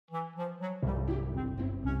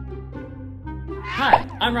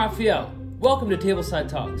I'm Raphael. Welcome to Tableside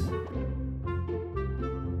Talks.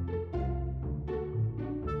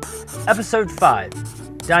 Episode 5,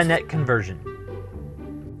 Dinette Conversion.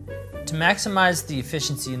 To maximize the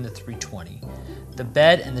efficiency in the 320, the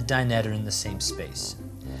bed and the dinette are in the same space.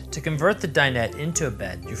 To convert the dinette into a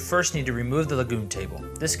bed, you first need to remove the lagoon table.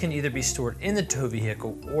 This can either be stored in the tow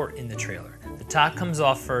vehicle or in the trailer. The top comes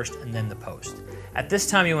off first and then the post. At this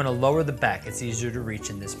time you want to lower the back, it's easier to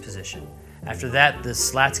reach in this position. After that, the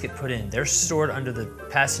slats get put in. They're stored under the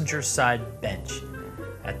passenger side bench.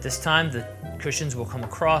 At this time, the cushions will come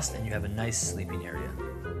across and you have a nice sleeping area.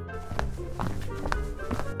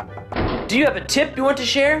 Do you have a tip you want to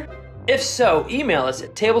share? If so, email us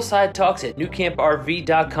at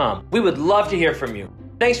tablesidetalks@nucamprv.com. We would love to hear from you.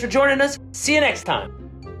 Thanks for joining us. See you next time.